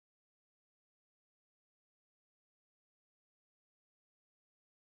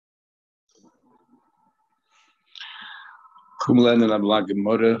Kumlan and Abla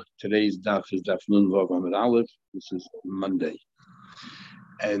Gemara. Today's daf is daf Nun Vav Amud Aleph. This is Monday.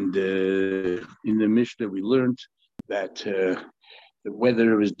 And in the Mishnah we learned that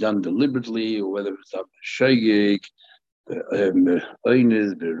whether it is done deliberately or whether it's done b'shogeg,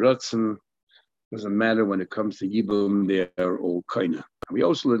 b'oinez, b'rotzen, doesn't matter when it comes to Yibum, they are all kaina. We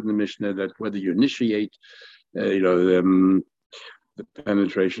also learned in the Mishnah that whether you initiate, the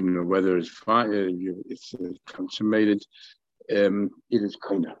penetration or whether it's consummated, it is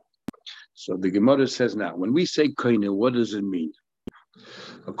kaina. So the Gemara says now, when we say kaina, what does it mean?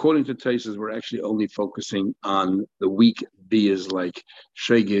 According to Taisus, we're actually only focusing on the weak biyas like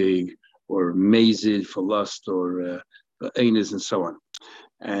shogeg or mazid for lust or eines and so on.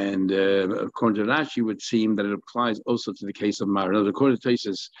 And according to Rashi, it would seem that it applies also to the case of Mara. Now, according to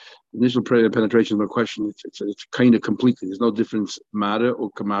Taisus, initial penetration of a question, it's kind of completely. There's no difference, Mara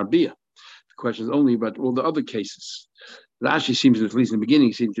or Kamar Bia. The question is only about all the other cases. Rashi seems, at least in the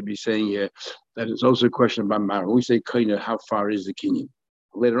beginning, seems to be saying here that it's also a question about Mara. When we say kind of, how far is the kinyan?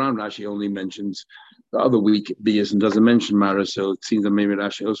 Later on, Rashi only mentions the other weak bias and doesn't mention Mara, so it seems that maybe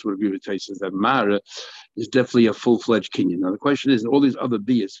Rashi also would agree with Taisus that Mara is definitely a full-fledged kinyan. Now, the question is, all these other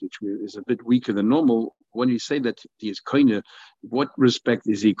bias, which is a bit weaker than normal, when you say that he is kaina, what respect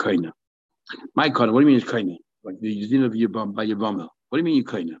is he kaina? My kaina, what do you mean is kaina? Like the din of Yevamos by Yevamos. What do you mean you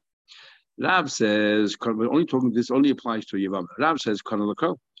kaina? Rav says, we're only talking, this only applies to Yevamos. Rav says, kaina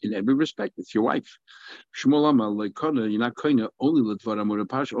l'kol. In every respect, it's your wife. Shmuel Amar like kaina, you're not kaina only l'dvaram or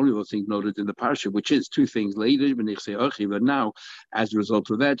parsha, only those things noted in the parsha, which is two things later. But now, as a result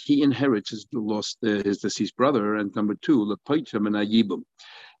of that, he inherits his deceased brother, and number two, l'paitam and ayibum.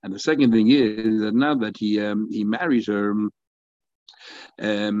 And the second thing is that now that he marries her,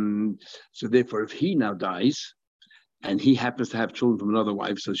 so therefore, if he now dies, and he happens to have children from another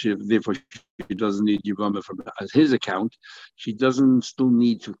wife, so therefore she doesn't need Yevamos as his account. She doesn't still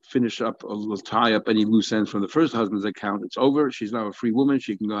need to finish up or tie up any loose ends from the first husband's account. It's over. She's now a free woman.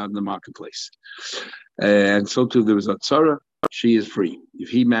 She can go out in the marketplace. And so too, there was a tzara. She is free. If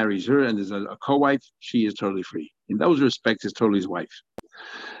he marries her and there's a co-wife, she is totally free. In those respects, it's totally his wife.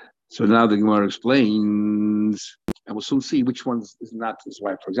 So now the Gemara explains, and we'll soon see which one is not his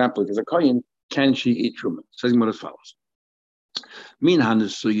wife. For example, if there's a kohen, can she eat truma? Says Gemara as follows: Min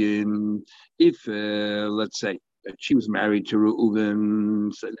hanasuyin, if let's say that she was married to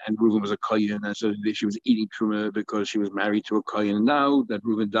Reuven, and Reuven was a kohen, and so she was eating truma because she was married to a kohen. And now that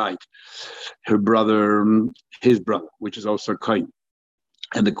Reuven died, her brother, his brother, which is also a kohen,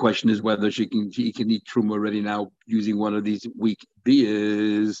 and the question is whether he can eat truma already now using one of these weak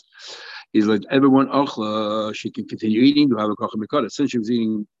beers. Is like everyone achla, she can continue eating to have a kocha mikara. Since she was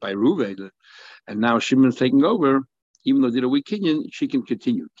eating by Reuven, and now Shimon's taking over, even though did a weak kinyan, she can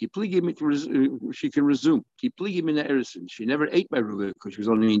continue. She can resume. She never ate by Reuven because she was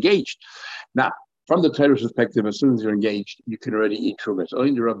only engaged. Now, from the Torah's perspective, as soon as you're engaged, you can already eat truma. It's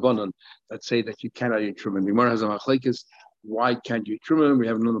only the Rabbanon that say that you cannot eat truma. The Gemara has a machlekes. Why can't you eat truma? We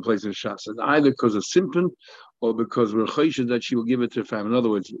have another place in Shas. It's either because of simpan or because we're chayshed that she will give it to her family. In other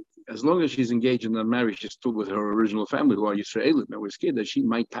words, as long as she's engaged in the marriage, she's still with her original family who are Yisraelim. And we're scared that she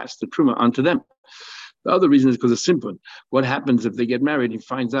might pass the truma on to them. The other reason is because of simpan. What happens if they get married? He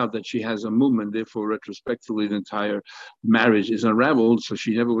finds out that she has a movement, therefore, retrospectively, the entire marriage is unraveled. So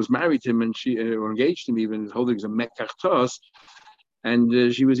she never was married to him, and she or engaged him even holding a mekach tos,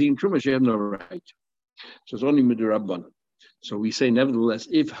 and she was eating truma. She had no right. So it's only midrabban. So we say, nevertheless,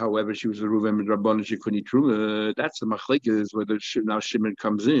 if, however, she was a Reuven midrabban, she couldn't eat truma. That's the machlekes whether now Shimon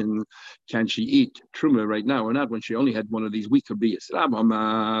comes in, can she eat truma right now or not? When she only had one of these weaker biyas,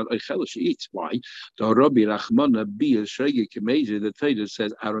 she eats. Why? The Rabbi Rachmana biyas shogeg k'mezid. The Torah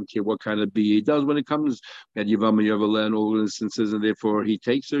says, I don't care what kind of biyah he does when it comes. We had Yevamos Yavala in all instances, and therefore he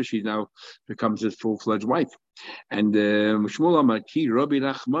takes her. She now becomes his full-fledged wife. And Shmuel Amar ki Rabbi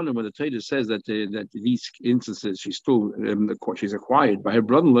Rachmana, when the Torah says that these instances she's still she's acquired by her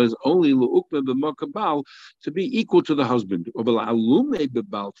brother-in-law is only to be equal to the husband, or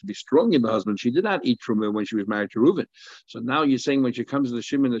to be strong in the husband. She did not eat truma when she was married to Reuven. So now you're saying when she comes to the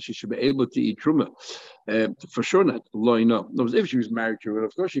Shimon that she should be able to eat truma. For sure not. No. If she was married to Reuven,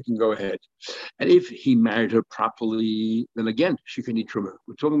 of course she can go ahead. And if he married her properly, then again she can eat truma.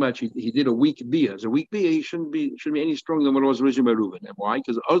 We're talking about he did a weak biyah. As a weak biyah, he shouldn't be any stronger than what was originally by Reuven. And why?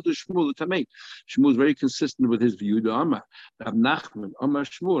 Because Shmuel is very consistent with his view. The Amar Rav Nachman, Amar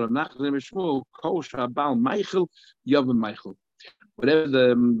Shmuel, Rav Nachman Shmuel, Kol Shabal Meichel, Yavam Meichel. Whatever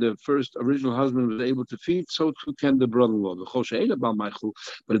the first original husband was able to feed, so too can the brother-in-law. The Chol She'ela Bal Meichel.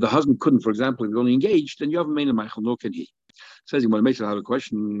 But if the husband couldn't, for example, if he was only engaged, then Yavam Meina Meichel, nor can he. Says you want to make sure I have a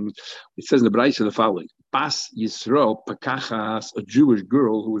question. It says in the Braisa the following: Bas Yisrael Pakachas, a Jewish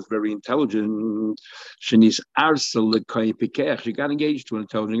girl who was very intelligent. Shenis Arsel Lekai Pikech. She got engaged to an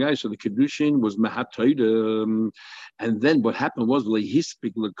intelligent guy, so the kedushin was Mahatoida. And then what happened was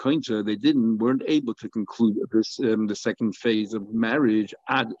Lehispik Lekointa. They weren't able to conclude this the second phase of marriage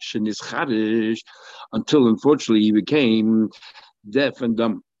ad Shenis Chadish until unfortunately he became deaf and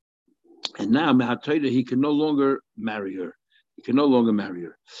dumb. And now Mahatoida, he can no longer marry her. He can no longer marry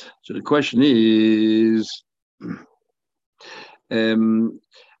her. So the question is,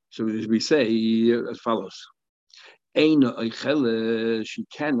 so we say as follows: Eina oichele, she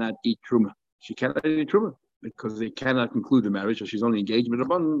cannot eat truma. She cannot eat truma because they cannot conclude the marriage. So she's only engaged, but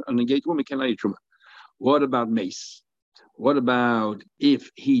an engaged woman cannot eat truma. What about mace? What about if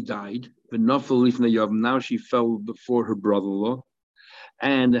he died? Now she fell before her brother-in-law,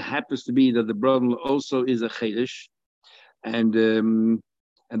 and it happens to be that the brother-in-law also is a chedesh. And the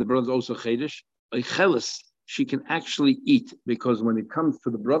brother's also chedesh. She can actually eat because when it comes to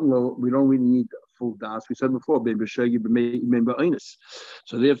the brother-in-law, we don't really need full das. We said before,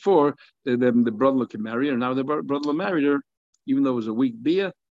 so therefore the brother-in-law can marry her. Now the brother-in-law married her, even though it was a weak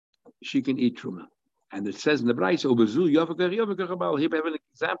beer, she can eat truma. And it says in the Braisa, here we have an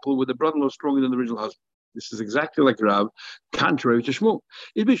example where the brother-in-law is stronger than the original husband. This is exactly like Rav, contrary to Shmuel.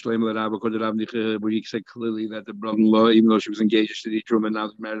 Where he said clearly that the brother-in-law, even though she was engaged to the Truma, and now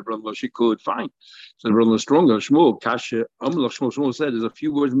she married the brother-in-law, she could, fine. So the brother-in-law is stronger. Shmuel, Kasha, Shmuel said there's a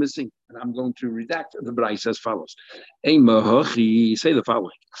few words missing, and I'm going to redact the Braisa as follows. Say the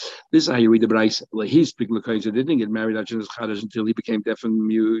following. This is how you read the Braisa. He didn't get married until he became deaf and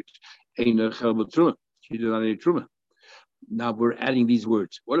mute. She did not need Truma. Now we're adding these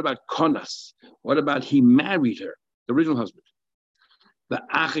words. What about konas? What about he married her, the original husband?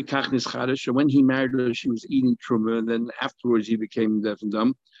 So when he married her, she was eating truma, and then afterwards he became deaf and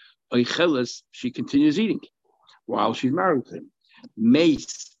dumb. She continues eating while she's married to him.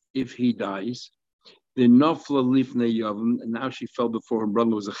 Mace, if he dies, the nofla lifnei yavam, and now she fell before her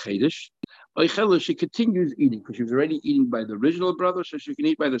brother was a chedesh. She continues eating because she was already eating by the original brother, so she can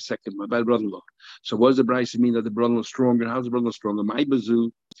eat by the second one, by the brother-in-law. So what does the Braisa mean that the brother-in-law is stronger? How's the brother-in-law stronger? My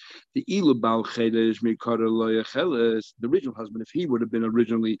bazu, the ilu bal chedesh mikara loyacheles, the original husband, if he would have been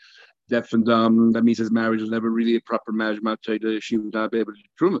originally deaf and dumb, that means his marriage was never really a proper marriage. She would not be able to do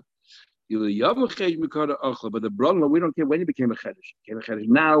truma. But the brother-in-law, we don't care when he became a chedesh. He became a chedesh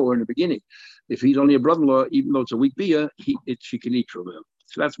now or in the beginning. If he's only a brother-in-law, even though it's a weak bia, she can eat truma.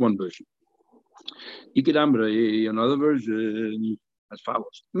 So that's one version. Another version as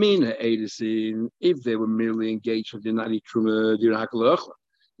follows: if they were merely engaged, so did not eat truma.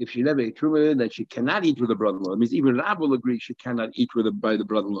 If she never ate truma, then she cannot eat with the brother-in-law. It means even Rab will agree she cannot eat by the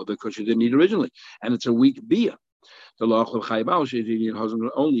brother-in-law because she didn't eat originally, and it's a weak bia. The law of Chaybal, she didn't eat husband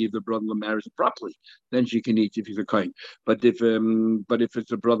only if the brother-in-law marries her properly, then she can eat if he's a kohen. But if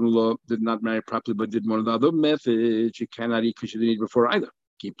it's the brother-in-law did not marry properly but did one of the other methods, she cannot eat because she didn't eat before either.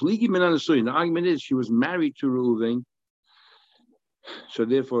 The argument is she was married to Reuven, so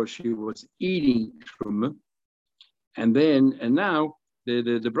therefore she was eating truma, and now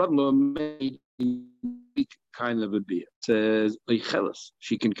the brother-in-law made a kind of a beer. It says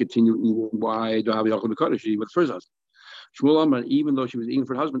she can continue eating. Why do I have she with the first husband? Shmuel Amar, even though she was eating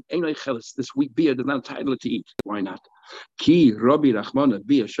for her husband, this weak beer does not entitle her to eat. Why not? Ki Rabbi Rachmana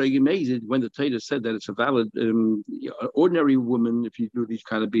beer. So you amazed when the Torah said that it's a valid ordinary woman. If you do these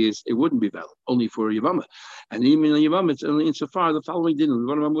kind of beers, it wouldn't be valid. Only for Yevama, and even in Yevama, it's only insofar the following didn't.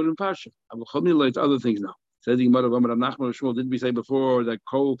 One of them wouldn't pasha. It's other things now. Says the Gemara of Nachman Shmuel, didn't we say before that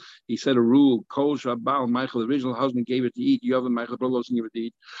Kol, he said a rule, Kol Shabbal, Michael, the original husband gave it to eat, Yevam, Michael, brother also gave it to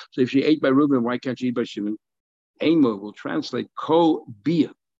eat. So if she ate by Reuben, why can't she eat by Shimon? Amo will translate Kol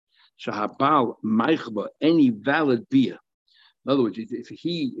Bia, Shahabal, Michael, any valid Bia. In other words,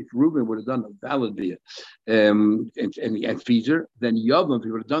 if Reuben would have done a valid bia and feeds her, then Yavam,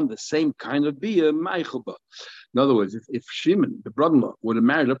 he would have done the same kind of bia, Meichel. In other words, if Shimon, the brother-in-law, would have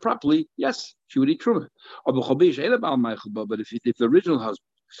married her properly, yes, she would eat truma. But if the original husband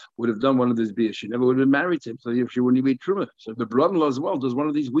would have done one of these beers, she never would have been married to him, so she wouldn't even eat truma. So if the brother-in-law as well does one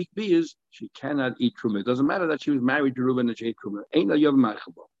of these weak beers, she cannot eat truma. It doesn't matter that she was married to Reuben and she ate truma. Ain't no Yavam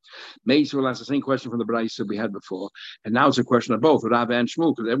Meichel. Meis will ask the same question from the Braisa we had before, and now it's a question of both Rav and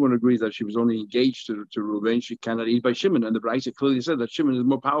Shmuel, because everyone agrees that she was only engaged to Reuven, she cannot eat by Shimon, and the Braisa clearly said that Shimon is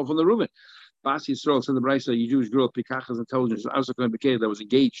more powerful than Reuven. Bas Yisrael said the Braisa, you Jewish girl, Pikach is intelligent. It's also going to be that was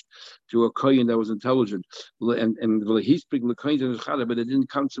engaged to a kohen that was intelligent, and he speak the kohen in his but it didn't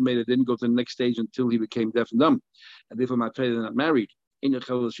consummate. It didn't go to the next stage until he became deaf and dumb, and therefore Matei they're not married. in the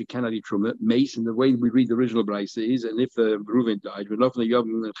Chelas she cannot eat truma. Mace, and the way we read the original Brisa is, and if Reuven died, we're not from the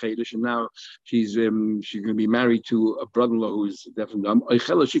Yevamos and Chedesh, and now she's going to be married to a brother-in-law who is definitely dumb.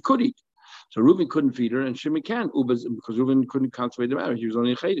 Chelas she could eat. So Reuven couldn't feed her, and Shimon can, because Reuven couldn't consummate the marriage. He was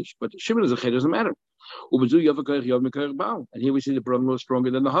only a Chedesh. But Shimon is a Chedesh, doesn't matter. And here we see the brother-in-law is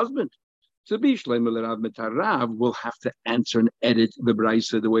stronger than the husband. So Rav will have to answer and edit the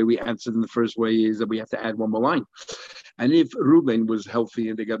Brisa the way we answered in the first way is that we have to add one more line. And if Reuben was healthy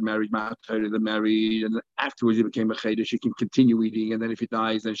and they got married, they're married, and afterwards he became a Chedesh, he can continue eating, and then if he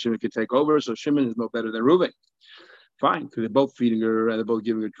dies, then Shimon can take over. So Shimon is no better than Reuben. Fine, because they're both feeding her and they're both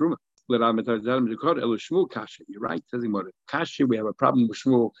giving her truma. You're right, says him Kashi, we have a problem with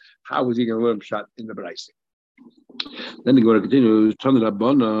Shmuel. How is he going to learn Pshat in the Brisa? Then the Gemara continues.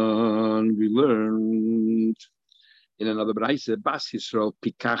 We learned in another Brisa, Bas Yisrael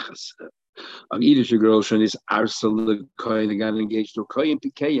Pikachas. An Yiddish girl, she is Arsel the Kohen, they got engaged to a Kohen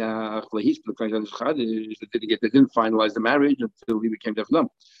Pikayach. They didn't finalize the marriage until he became deaf dumb.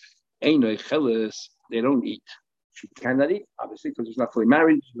 They don't eat. She cannot eat, obviously, because she's not fully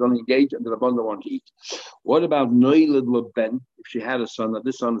married. She's only engaged, and the Rabban don't want to eat. What about Noiled Leben? If she had a son, that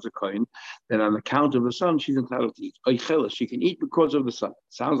this son is a Kohen, then on account of the son, she's entitled to eat. She can eat because of the son.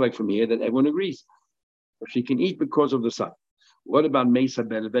 Sounds like from here that everyone agrees. But she can eat because of the son. What about Mesa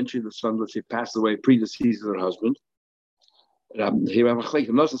Ben? Eventually, the son, let's say, passed away, predeceased her husband. Here,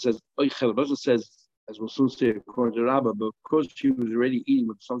 Nosson says, Nosson says, as we'll soon see, according to Rabbah, but because she was already eating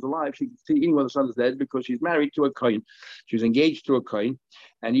with the son's alive, she can continue eating when the son is dead because she's married to a Kohen. She was engaged to a Kohen,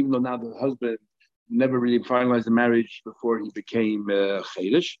 and even though now the husband never really finalized the marriage before he became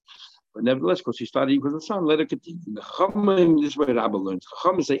Chedesh, but nevertheless, because she started eating with the son, let her continue. The Chachamim, this is where Rabbah learns.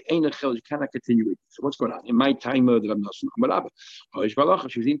 Chachamim say, "Ein Chedesh, you cannot continue eating." So what's going on? In my time, that I'm not Rabbah.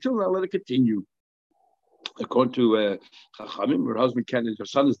 She was eating too, now let her continue. According to Chachamim, her husband can, her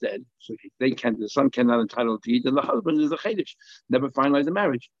son is dead, so they can. The son cannot entitled to eat, and the husband is a chedesh. Never finalized the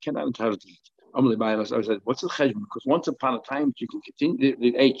marriage, cannot entitled to eat. I said, what's the cheshbon? Because once upon a time she can continue.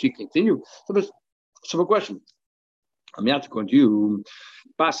 The age she continue. So a question. I'm not going to you.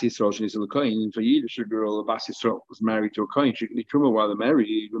 Bas Yisrael, she's a Kohen. For Yiddish girl, Bas Yisrael was married to a Kohen. She can eat truma while they're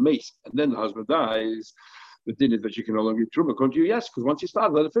married, remains, and then the husband dies. The din is that she can no longer eat truma. According to you, yes, because once you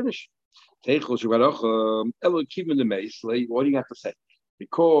start, let it finish. What do you have to say?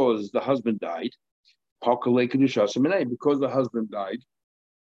 Because the husband died, because the husband died.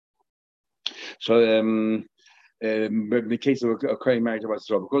 So in the case of a Kohen married to a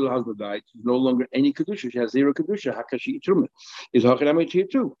Yisrael, because the husband died, she's no longer any kedusha. She has zero kedusha. How can she eat truma? Is Hachanamit here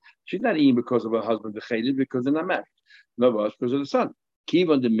too? She's not eating because of her husband, the chayil, because they're not married. No, but because of the son.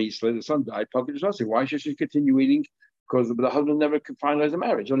 Kivan the Misla, the son died. Why should she continue eating? Because the husband never could finalize the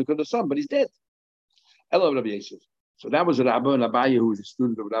marriage, only because of the son, but he's dead. Elo Rabbi Yosef. So that was Rabbi and Abaye, who was a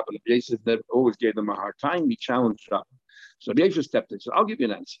student of Rabbi Yosef, that always gave them a hard time. He challenged Rabbi. So Rabbi Yosef stepped in. So I'll give you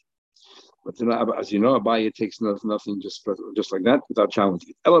an answer. But as you know, Abaye takes nothing just like that without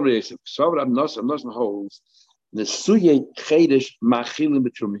challenging. Elo Rabbi Yosef. So Rabbi Nosson holds the Suye Chedesh Machilim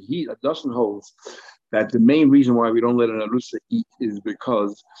B'Truma. He Nosson holds that the main reason why we don't let an Arusa eat is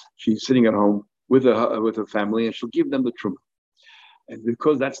because she's sitting at home with her family, and she'll give them the truma. And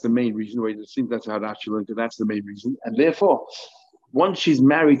because that's the main reason, it seems that's how Rashi learned it, that's the main reason. And therefore, once she's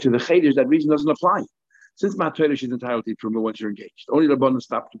married to the Chedesh, that reason doesn't apply. Since Matera, she's entitled to truma once you're engaged. Only the Rabbanan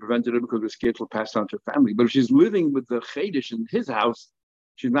stopped to prevent it because we're scared it'll pass down to her family. But if she's living with the Chedesh in his house,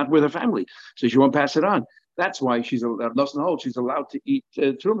 she's not with her family, so she won't pass it on. That's why she's allowed to eat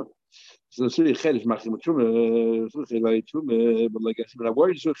truma. So the Chedesh machim truma, but like I said, I'm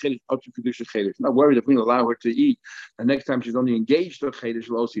worried Chedesh out to kedusha Chedesh. Not worried if we allow her to eat, and next time she's only engaged to Chedesh,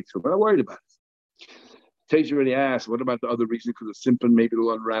 she'll also eat truma. But I'm worried about it. Tej already asked, what about the other reason? Because it's simple, maybe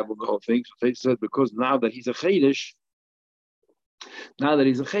it'll unravel the whole thing. So Tej said, because now that he's a Chedesh,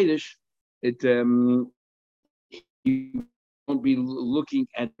 he won't be looking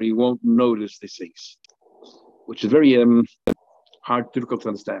at, he won't notice these things, which is very difficult to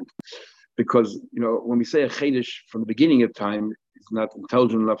understand. Because, when we say a chedesh from the beginning of time, it's not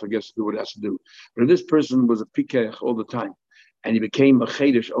intelligent enough, I guess, to do what it has to do. But if this person was a pikech all the time, and he became a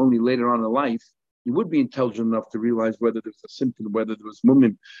chedesh only later on in life, he would be intelligent enough to realize whether there's a symptom, whether there was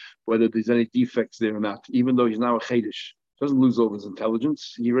mumim, whether there's any defects there or not, even though he's now a chedesh. Doesn't lose all his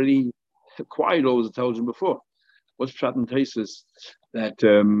intelligence. He already acquired all his intelligence before. What's Pshat and Taisus? That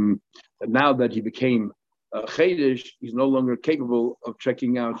now that he became Chedesh, he's no longer capable of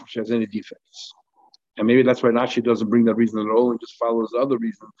checking out if she has any defects. And maybe that's why Rashi doesn't bring that reason at all and just follows the other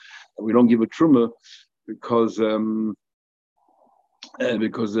reason that we don't give a truma because we're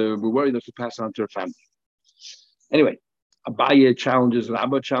worried that to pass on to her family. Anyway, Abaye challenges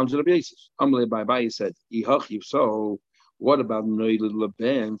Rabba challenges Rabbi Yosef. Abaye said, so what about Noilid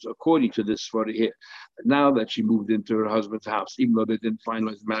Laban's? According to this story here, now that she moved into her husband's house, even though they didn't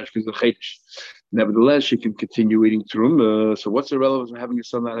finalize the marriage because of Chedesh, nevertheless, she can continue eating Truma. So what's the relevance of having a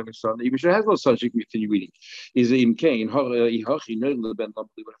son, not having a son? Even if she has no son, she can continue eating. Is Im Kain, Noilid Laban,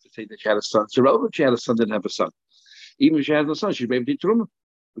 we would have to say that she had a son. It's irrelevant she had a son, didn't have a son. Even if she has no son, she's able to eat Truma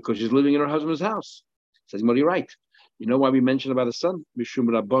because she's living in her husband's house. Says, you're right. You know why we mentioned about a son? Mishum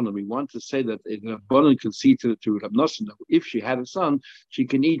Rabbanon. We want to say that if Rabbanon can see to Rab Nosson, if she had a son, she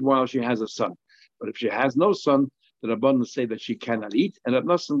can eat while she has a son. But if she has no son, the Rabbanon say that she cannot eat. And Rab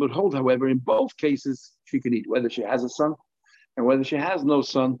Nosson would hold, however, in both cases, she can eat. Whether she has a son and whether she has no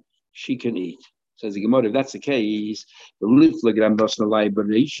son, she can eat. Says the Gemara, if that's the case, let Rab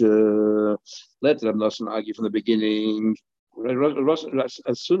Nosson argue from the beginning.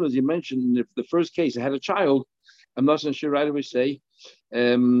 As soon as you mentioned, if the first case had a child, I'm not should right away say,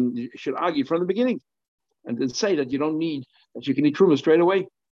 you should argue from the beginning and then say that you don't need, that you can eat truma straight away.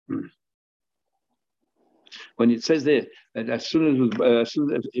 When it says there that as soon as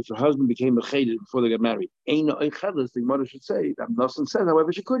if her husband became a chayed before they got married, the mother should say that Nosson says,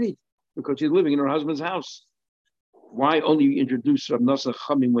 however, she could eat because she's living in her husband's house. Why only introduce Rav Nosson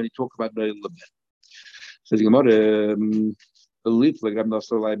Chamim when he talked about the Leban? Says the Gemara. Belief like I'm not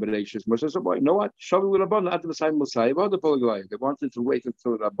so liberacious. Moshe said, "Boy, you know what? Shavu with Rabbanon at the same Messiah. They wanted to wait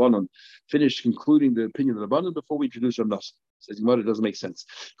until Rabbanon finished concluding the opinion of Rabbanon before we introduce Rabbanon." Says the Gemara, it doesn't make sense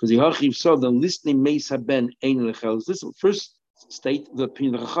because the Hachiv saw the listening may have been ein lechel. This first state the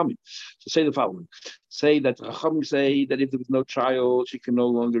opinion of Chachamim. So say the following: say that Chachamim say that if there was no child, she can no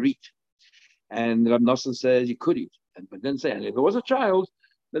longer eat, and Rab Nosson says you could eat, but then say, and if there was a child,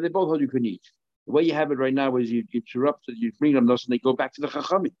 then they both hold you couldn't eat. The way you have it right now is you interrupt it, you bring them and they go back to the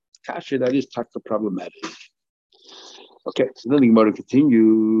Chachamim. Kasha, that is problematic. Okay, so then the Gemara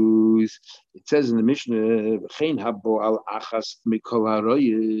continues. It says in the Mishnah,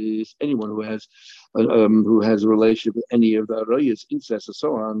 anyone who has a relationship with any of the arayas, incest, and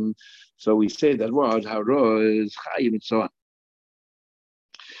so on. So we say that word haro is chayim and so on.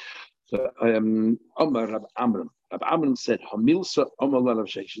 So Omar Rab Amram. Rab Amram said, "Hamilsa Omar Lalav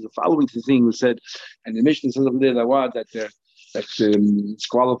Sheish." The following thing was said, and the Mishnah says over there that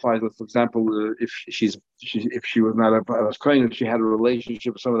qualifies with, for example, if she was not a kohen, if she had a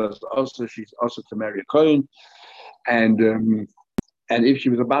relationship with someone that's also, she's also to marry a kohen, and if she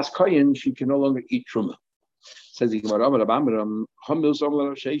was a bas kohen, she can no longer eat truma. Says the Gemara, the following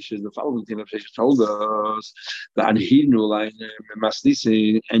thing Rav Sheish told us that he knew like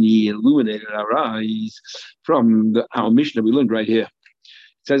and he illuminated our eyes from our Mishnah we learned right here.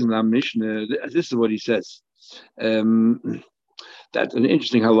 It says in our Mishnah, this is what he says. That's an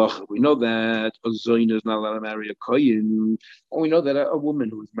interesting halacha. We know that a zoyna is not allowed to marry a kohen, and we know that a woman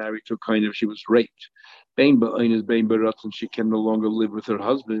who was married to a kohen, if she was raped, bein ba'oin is bein ba'ratzon, she can no longer live with her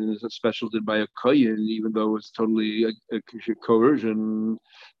husband. It's a special did by a kohen, even though it's totally a coercion.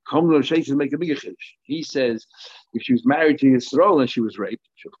 Kamla Sheikh is make a bigger chiddush. He says if she was married to Yisrael and she was raped,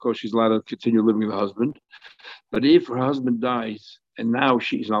 of course she's allowed to continue living with her husband. But if her husband dies and now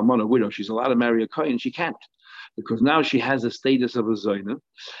she's an almana, widow, she's allowed to marry a kohen, she can't. Because now she has the status of a zoyna,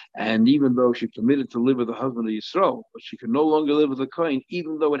 and even though she committed to live with the husband of Yisrael, but she can no longer live with a kohen,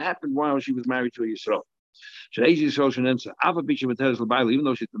 even though it happened while she was married to a Yisrael. Even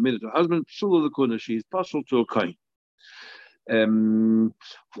though she's committed to her husband, she is possible to a kohen.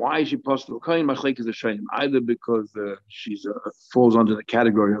 Why is she possible to a kohen? Either because she falls under the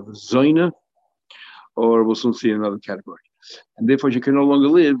category of a zoyna, or we'll soon see another category, and therefore she can no longer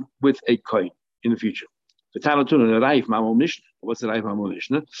live with a kohen in the future. The Tanatun and the Raif Mamol Mishnah. What's the Raif Mamol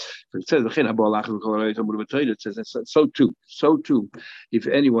Mishnah? It says it says so too. If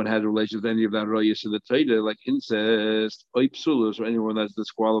anyone has a relationship with any of that royas in the Torah, like incest, oipsulus, or anyone that's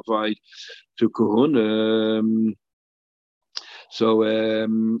disqualified to kahuna,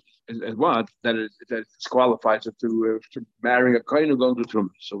 what that disqualifies it to marrying a kohen who going to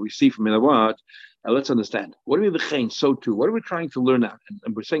Truma. So we see from in what. Now let's understand. What do we mean? So too. What are we trying to learn out?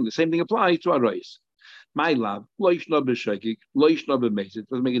 And we're saying the same thing applies to our royas. My love, loishna b'shagig, loishna b'mezid. It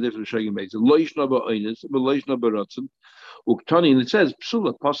doesn't make a difference shagig and mezid. Loishna b'oinis, loishna b'rotzen. Uktani, and it says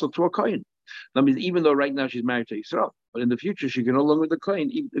psula, apostle to a kohen. That means even though right now she's married to Yisrael, but in the future she can no longer be the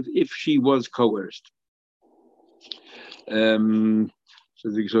kohen if she was coerced. So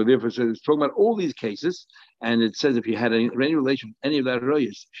therefore, it's talking about all these cases, and it says if you had any relation with any of that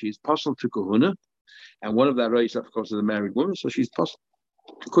royas, she's possible to kahuna, and one of that royas, of course, is a married woman, so she's possible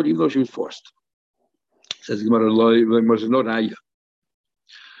to could even though she was forced. Says Gemara, like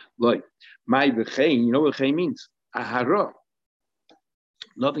my v'chein, you know what v'chein means? a hara.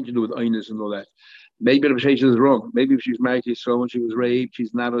 Nothing to do with Einus and all that. Maybe the Sheshes is wrong. Maybe if she's married to Yisrael and she was raped,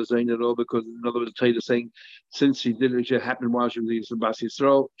 she's not a Zayn at all, because in other words, the Torah is saying since she did it, it happened while she was Bas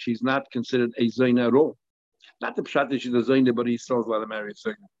Yisrael, she's not considered a Zayn at all. Not the pshat that she's a Zayn, but Yisrael's allowed to marry a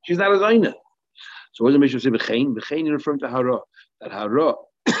Zayn. She's not a Zayn. So what does the Mishnah say? B'chein? B'chein is referring to hara. That hara,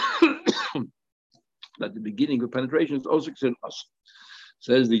 that the beginning of penetration is also considered us.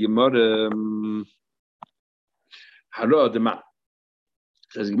 Says the Gemara, hara dema.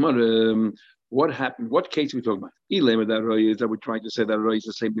 Says the Gemara, what happened? What case are we talking about? Ilema that roy is that we're trying to say that roy is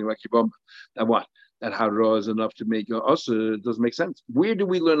the same thing like Yevamos. That what? That hara is enough to make us. It doesn't make sense. Where do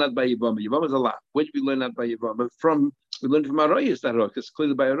we learn that by Yevamos? Yevamos is a lot. Where do we learn that by Yevamos? We learn from Arayis that hara, because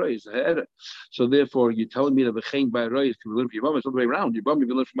clearly by Arayis. So therefore, you're telling me that the chain by Arayis can we learn from Yevamos? It's all the way around. Yevamos we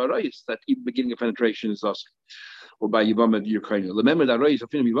learn from Arayis that even beginning of penetration is us. Or by Yevamos you're kind of remember that Arayis of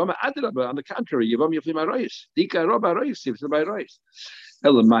Yevamos. On the contrary, Yevamos you're from Arayis. Dika rob Arayis. It's by Arayis.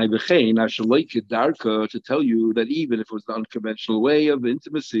 Elamai b'chein, I should like it darka to tell you that even if it was the unconventional way of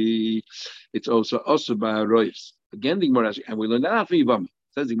intimacy, it's also by Arayis. Again, the Gemara, and we learned that after Yevamos.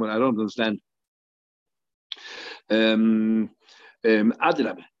 Says the Gemara, I don't understand. Where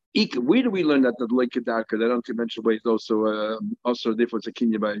do we learn that the like darka, that unconventional way is also different to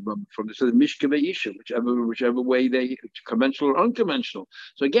Kenya by from the Mishka Isha, whichever way they conventional or unconventional.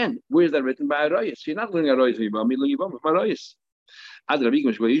 So again, where is that written by Arayis? You're not learning Arayis from Yevamos, you're learning Yevamos from Arayis. So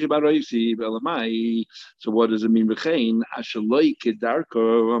what does it mean? When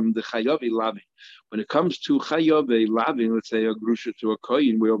it comes to chayav lavin, let's say a grusha to a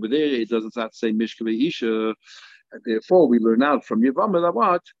koyin, where over there it doesn't say mishkaveh isha. Therefore, we learn out from Yevamos that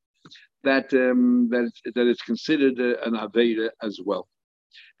what that it's considered an aveda as well,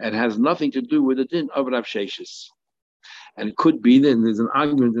 and has nothing to do with the din of Rav Sheshes. And it could be then there's an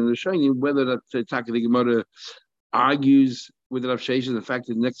argument in the Shainim whether that Taka the Gemara argues with Rav Sheshes. In fact,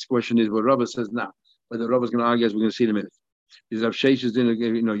 the next question is what Rabbah says now. Whether Rabbah is going to argue, as we're going to see in a minute. Is Rav Sheshes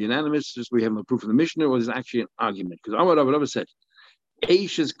unanimous? Just we have a proof of the Mishnah, or is it actually an argument? Because Rabbah said,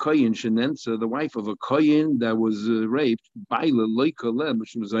 Eishes koyin shenensa, the wife of a koyin that was raped, baila loika lem,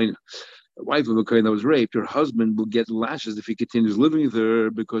 which was the wife of a koyin that was raped, her husband will get lashes if he continues living with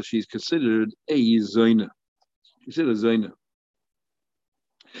her because she's considered a zayna. Considered a zayna.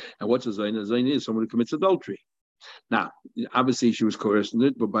 And what's a zayna? A zayna is someone who commits adultery. Now, obviously, she was coerced in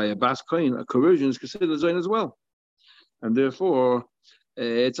it, but by a bas koyin, a coercion is considered a zayna as well, and therefore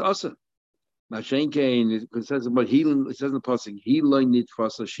it's awesome. Now, Shane Kane, it says about healing. It says in the passing, he learned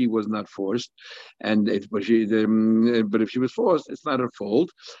fasa. She was not forced, and but if she was forced, it's not her fault.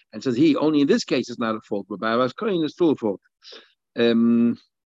 And says he only in this case it's not a fault, but by Bas Kohen it's still a fault. So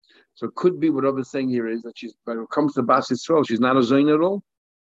it could be what Rabbi is saying here is that she's when it comes to Bas Yisrael, she's not a zayin at all.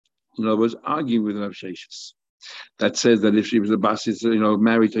 In other words, arguing with Rav Sheshes. That says that if she was a Bas Yisrael,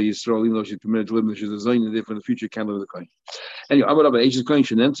 married to Yisrael, even though she's permitted to live, she's a zayin, and therefore in the future can't live with the Kohen. Anyway, Abba Aisha's Kohen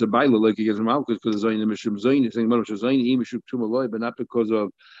should answer by like he gets him out because the zayin mishum zayin is saying mishum zayin mishum tuma loy, but not because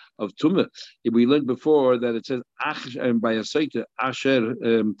of tumah. We learned before that it says by a saita asher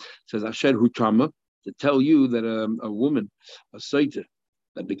says asher hu tama to tell you that a woman a saita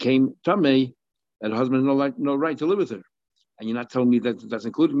that became tamei, that her husband has no right to live with her, and you're not telling me that that's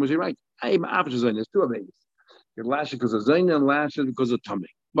included. Was he right? I'm after zayin. There's two of these. You're lashing because of zayin and lashing because of tamei.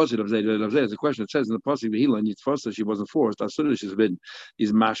 Most of the question it says in the pasuk V'hila Nitfasa, she wasn't forced. As soon as she's been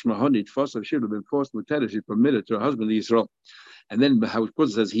is mashma Nitfasa, she would have been forced with Tedder. She permitted to her husband Yisrael. And then how it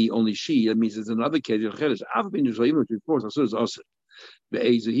says he only she. That means it's another case. Even if she was forced, as soon as us the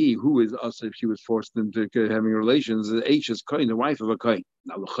he who is us if she was forced into having relations. The H is Kain, the wife of a Kain.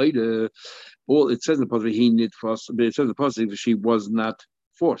 Now all it says in the pasuk he Nitfasa, but it says in the pasuk she was not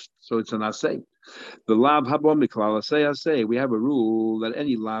forced. So it's an asay. The lab habom miklal asay. We have a rule that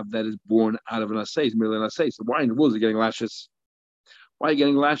any lab that is born out of an asay is merely an asay. So why in the world is it getting lashes? Why are you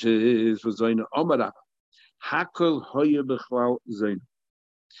getting lashes for zayna? Omara hakol hoya b'chlal zayna.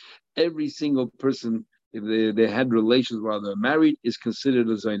 Every single person, if they had relations while they're married, is considered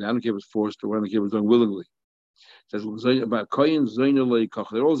a zayna. I don't care if it's forced or I don't care if it's done willingly. It says about koyin zayna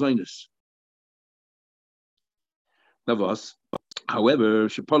leikach. They're all zaynas. Navas. However,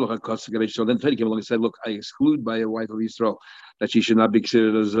 so then Teddy came along and said, "Look, I exclude by a wife of Israel that she should not be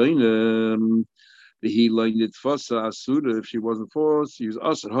considered a zayin. He learned it first asuda if she wasn't forced. She was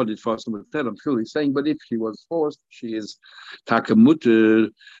also hadid first with Ted. I'm clearly saying, but if she was forced, she is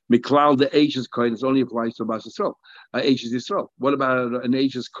takamuter miklal. The Asia's coin is only applies to Bas Yisrael. Asia's Yisrael. What about an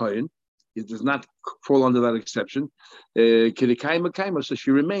Asia's coin? It does not fall under that exception. So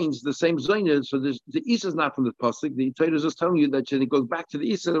she remains the same Zaina. So the Isa is not from the pasuk. The Torah is just telling you that it goes back to the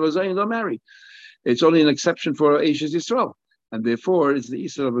Isa of a Zaina not married. It's only an exception for Eishes Yisrael, and therefore it's the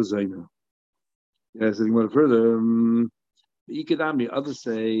Isra of a Zaina. Yes, and going further, the Ikadami, others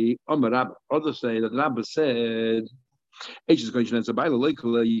say, others say that Rabba said, Eishes going to answer by the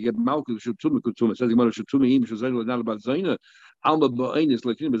Lekula, you get Malkus Shutuma Kutuma, says the Mother Shutuma, Im Shuzayla, not about Zaina. Alma Ba'ainis,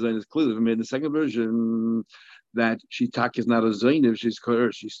 like Zaina is clear. In the second version, that she tak is not a Zaina, she's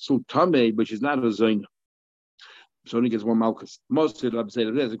still Tameh, but she's not a Zaina. So only gets one malchus. Most of it say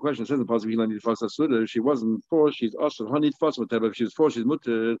that there's a question. It says the possible he fast asura. She wasn't forced. She's also honeyed fast. Whatever. If she's forced, she's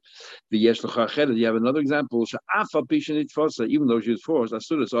mutter. The yesh l'chached. You have another example. She'afa pishanit fasa. Even though she was forced,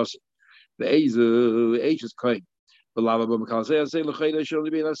 asura is also the age is kind. The lava b'makal say l'chayda should only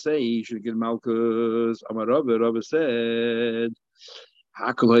be an say. You should get malchus. Rabba said.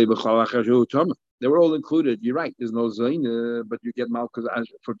 They were all included. You're right. There's no zaina, but you get malchus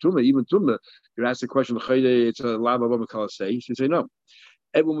for tuma. Even tuma, you ask the question. It's a lava b'makal say. You say no.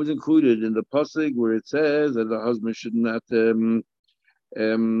 Everyone was included in the pasuk where it says that the husband should not. It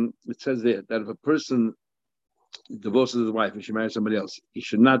says there that if a person divorces his wife and she marries somebody else, he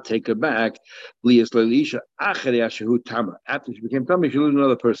should not take her back. After she became tama, she should lose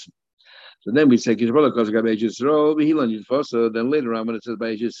another person. So then we say, then later on when it says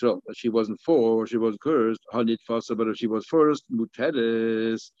by Yisrael, that she wasn't for, she was cursed, but if she was first,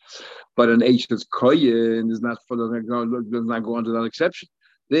 muteres, but an H that's koyin is not for does not go under that exception.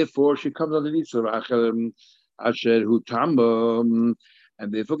 Therefore, she comes under the Yisrael, asher hu tamba,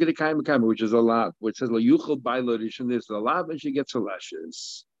 and therefore get a kaim, which is a lav, which says la yuchel by lo rishon, there's a lav, and she gets her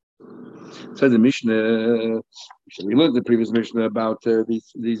lashes. Says the Mishnah. We learned the previous Mishnah about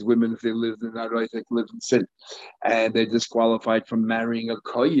these women if they lived in that right, they lived in sin, and they're disqualified from marrying a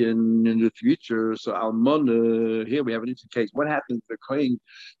kohen in the future. So almana, here we have an interesting case. What happens? The kohen,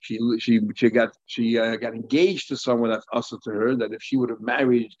 she got engaged to someone that's also to her. That if she would have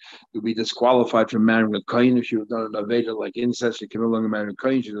married, would be disqualified from marrying a kohen. If she was done an aveda like incest, she can no longer marry a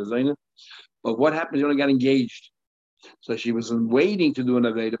kohen. She's a zayna. But what happened? She only got engaged. So she was waiting to do an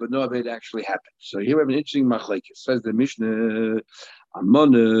Aveda, but no Aveda actually happened. So here we have an interesting machlekes. Says the Mishnah,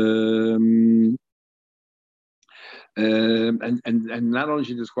 Amon, and not only is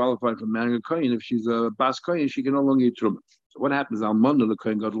she disqualified from marrying a kohen, if she's a bas kohen, she can no longer eat truma. So what happens? Almana, the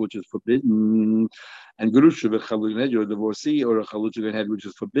kohen gadol, which is forbidden, and gerusha v'chalug or a divorcee, or a chalug head, which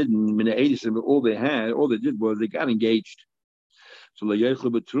is forbidden. All they did was they got engaged. So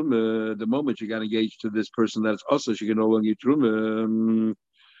the moment she got engaged to this person that's also, she can no longer eat truma.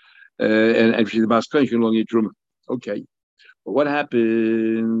 And if she's a bas kohen, she can no longer eat truma. Okay. But what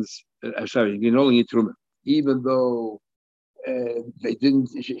happens? Sorry, you can no longer eat truma. Even though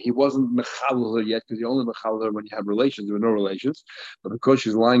he wasn't mechal her yet, because you only mechal her when you have relations. There were no relations. But because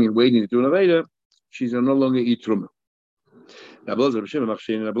she's lying and waiting to do an aveda, she's no longer eat truma. Now, Blazer of Shimon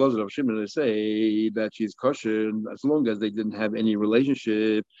they say that she's kosher as long as they didn't have any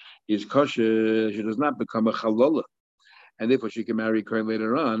relationship. Is kosher, she does not become a chalola, and therefore she can marry Kohen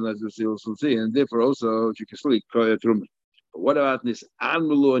later on, as we will see, and therefore also she can still eat truma. But what about this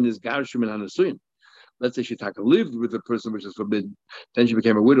anmulu and this garshim and hanasuyin? Let's say she lived with a person which is forbidden, then she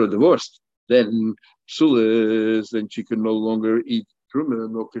became a widow, divorced. Then psulis, then she can no longer eat truma,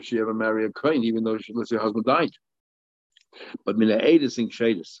 nor could she ever marry a kohen, even though let's say her husband died. But mina edis in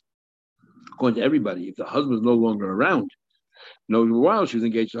shadis, according to everybody, if the husband is no longer around, while she was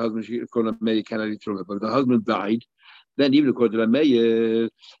engaged to the husband, she cannot eat truma. But if the husband died, then even according to the Meir,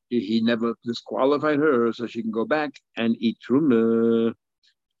 he never disqualified her, so she can go back and eat truma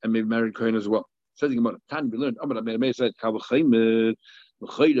and maybe marry kohen as well. Says the Tani, we learned. Meir said, "I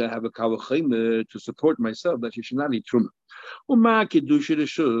have a kalachayim to support myself that she should not eat truma." Let's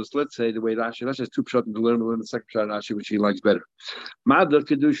say the way Rashi has two pshatim to learn. We'll learn the second pshat Rashi, which he likes better. Ma'adar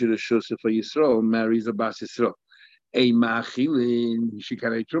kedusha reshus if a Yisrael marries a bas Yisrael. A ma'achilin, she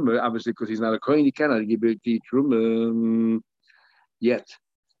cannot eat truma, obviously because he's not a kohen. He cannot give her to eat truma yet.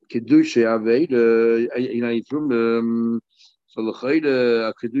 Kedusha aveda, you know, eat truma. So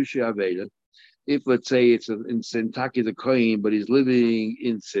l'chayda kedusha aveda. If let's say it's in sin, Taki the kohen, but he's living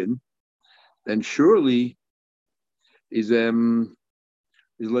in sin, then surely is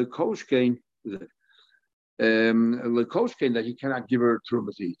like koshkein, that he cannot give her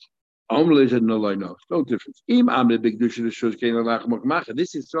truma to eat. No difference. This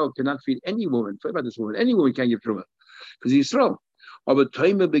Yisrael cannot feed any woman. Forget about this woman. Any woman can't give truma because he's Yisrael. But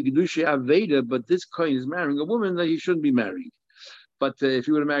this kohen is marrying a woman that he shouldn't be marrying. But if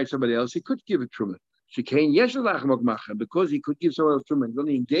he would have married somebody else, he could give it truma. Because he could give someone else truma. He's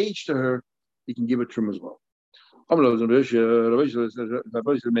only engaged to her, he can give it truma as well. Another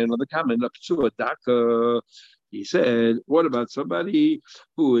comment. He said, what about somebody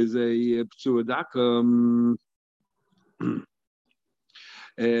who is a psuadaka,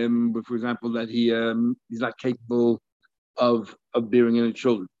 for example, that he's not capable of bearing any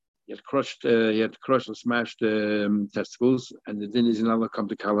children. He had crushed or smashed testicles, and the din is in Allah come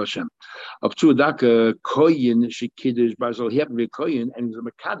to Kal Hashem. Up to a daka koyin shikiddush barzol. He happened to be a koyin, and he was a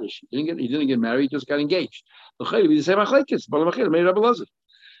mekadosh. He didn't get married. He just got engaged. The chayil be the same machlekes. Balamachil made Rabbi Lazar.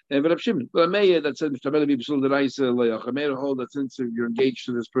 And Rabbi Shimon, but Meir that said Mishtamel be b'sul deraisa le'ach. Meir hold that since you're engaged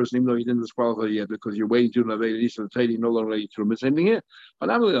to this person, even though he didn't disqualify yet, because you're waiting to Navei Yisrael Tayli, no longer ready to. Same thing here. And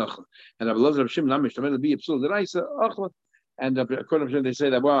Rabbi Lazar, Rabbi Shimon, Mishtamel be b'sul deraisa achla. And according to them, they say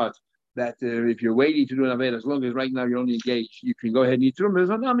that what? That if you're waiting to do an Aveda, as long as right now you're only engaged, you can go ahead and eat through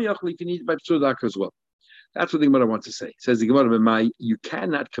them. You can eat by Psuadaka as well. That's what the Gemara wants to say. It says the Gemara, you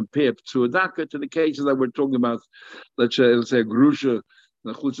cannot compare Psuadaka to the cases that we're talking about. Let's say a Grusha,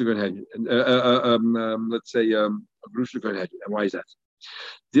 let's say a Grusha Gon Hedge. And why is that?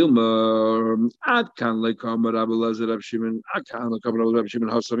 Dilma Ad can lekam Rabbi Lazar Rabbi Shimon. Ad can lekam Rabbi Shimon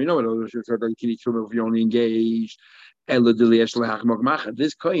Hassam. You know what? You can eat through if you're only engaged.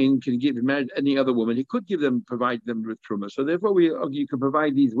 This kohen can give married any other woman. He could provide them with truma. So therefore, you can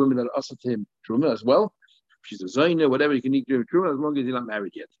provide these women that are also to him truma as well. She's a zayna, whatever. You can eat truma as long as you're not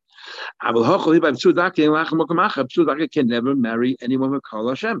married yet. Psuadaka can never marry anyone with Kal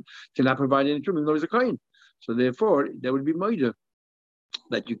Hashem. Cannot provide any truma, even though he's a kohen. So therefore, there would be moida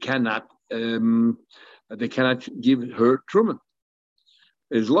that you cannot. They cannot give her truma.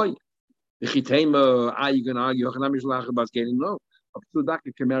 It's like. You can argue no. A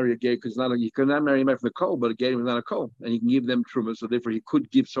Psuadaka can marry a gay because you cannot marry him from the coal, but a gay is not a coal, and he can give them truma. So therefore, he could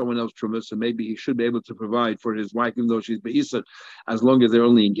give someone else truma. So maybe he should be able to provide for his wife, even though she's beisa, as long as they're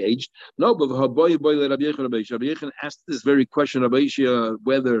only engaged. No, but Rabbi Yechon asked this very question of Aisha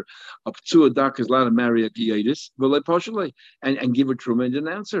whether a Psuadaka is allowed to marry a gayadis, and give her truma, and didn't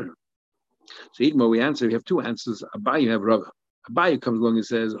answer her. So Idmo, we have two answers. Abai, you have Rava. Abaye comes along and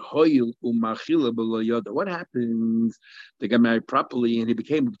says, what happens? They got married properly and he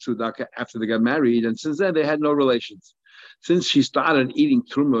became a Psuadaka after they got married, and since then they had no relations. Since she started eating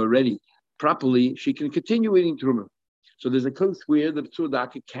truma already properly, she can continue eating truma. So there's a case where the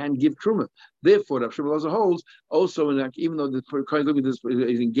Psuadaka can give truma. Therefore, Rav Shimon Lazar holds also, even though the kohen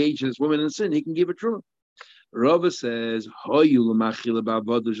is engaged in this woman in sin, he can give her truma. Rava says,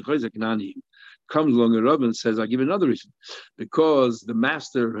 comes along and Rabban says, I'll give you another reason. Because the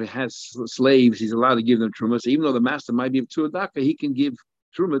master has slaves, he's allowed to give them truma. So even though the master might be a Psuadaka, he can give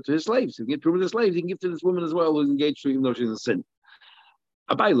truma to his slaves. He can give truma to his slaves. He can give to this woman as well who's engaged to, even though she's a sin.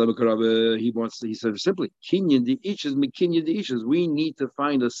 He says simply, kinyan the issues, kinyan the issues. We need to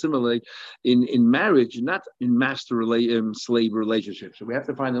find a similar in marriage, not in master slave relationships. So we have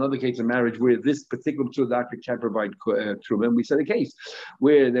to find another case of marriage where this particular Psuadaka can provide truma. And we said a case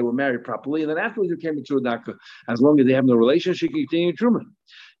where they were married properly, and then afterwards they became a Psuadaka. As long as they have no relationship, she can continue truma.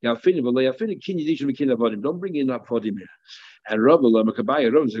 Don't bring in that for him here. And Rabbi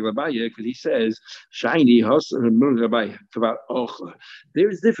because he says, "Shiny there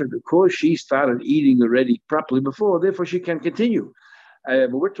is different because she started eating already properly before, therefore she can continue.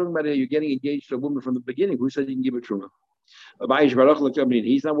 But we're talking about you're getting engaged to a woman from the beginning. Who said you can give her truma?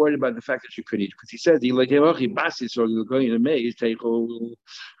 He's not worried about the fact that she could eat because he says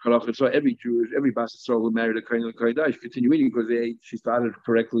so every Jew, every Bas Yisrael who married a kohen she continue eating because she started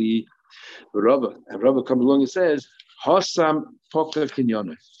correctly. And Rabba comes along and says, Hossam Poka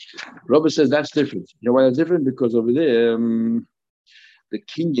Kinyana. Rabba says that's different. You know why that's different? Because over there, the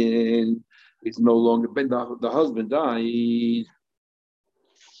kinyan is no longer. When the husband died,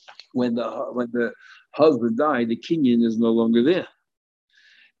 when the husband died, the kinyan is no longer there,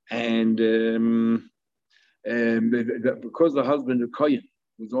 and because the husband of kohen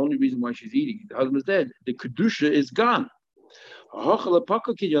was the only reason why she's eating. The husband's dead. The kedusha is gone. But over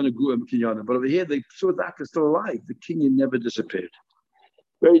here, the Psuadaka is still alive. The kinyan never disappeared.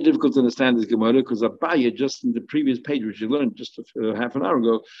 Very difficult to understand this Gemara because Abaye, just in the previous page, which you learned just half an hour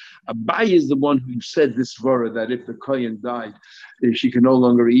ago, Abaye is the one who said this svara that if the kohen died, she can no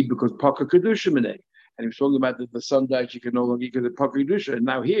longer eat because Paka Kedusha Mineh. And he was talking about that the son died, she can no longer eat because of Paka Kedusha. And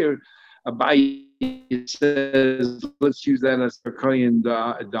now here, Abaye says, let's use that as the kohen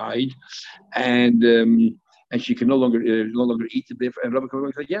died, and she can no longer eat the beef. And Rabbi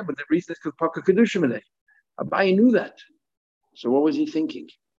Kohen said, yeah, but the reason is because Paka Kedusha Mineh. Abaye knew that. So what was he thinking?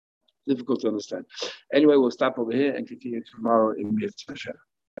 Difficult to understand. Anyway, we'll stop over here and continue tomorrow in Mitzvah.